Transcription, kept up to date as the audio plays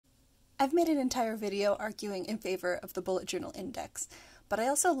I've made an entire video arguing in favor of the bullet journal index, but I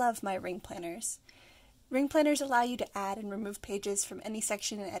also love my ring planners. Ring planners allow you to add and remove pages from any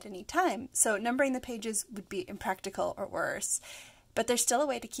section at any time, so numbering the pages would be impractical or worse. But there's still a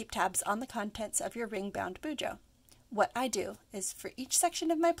way to keep tabs on the contents of your ring-bound BuJo. What I do is for each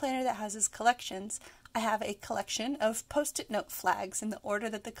section of my planner that houses collections, I have a collection of post-it note flags in the order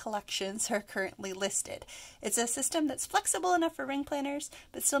that the collections are currently listed. It's a system that's flexible enough for ring planners,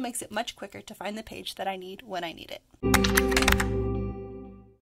 but still makes it much quicker to find the page that I need when I need it.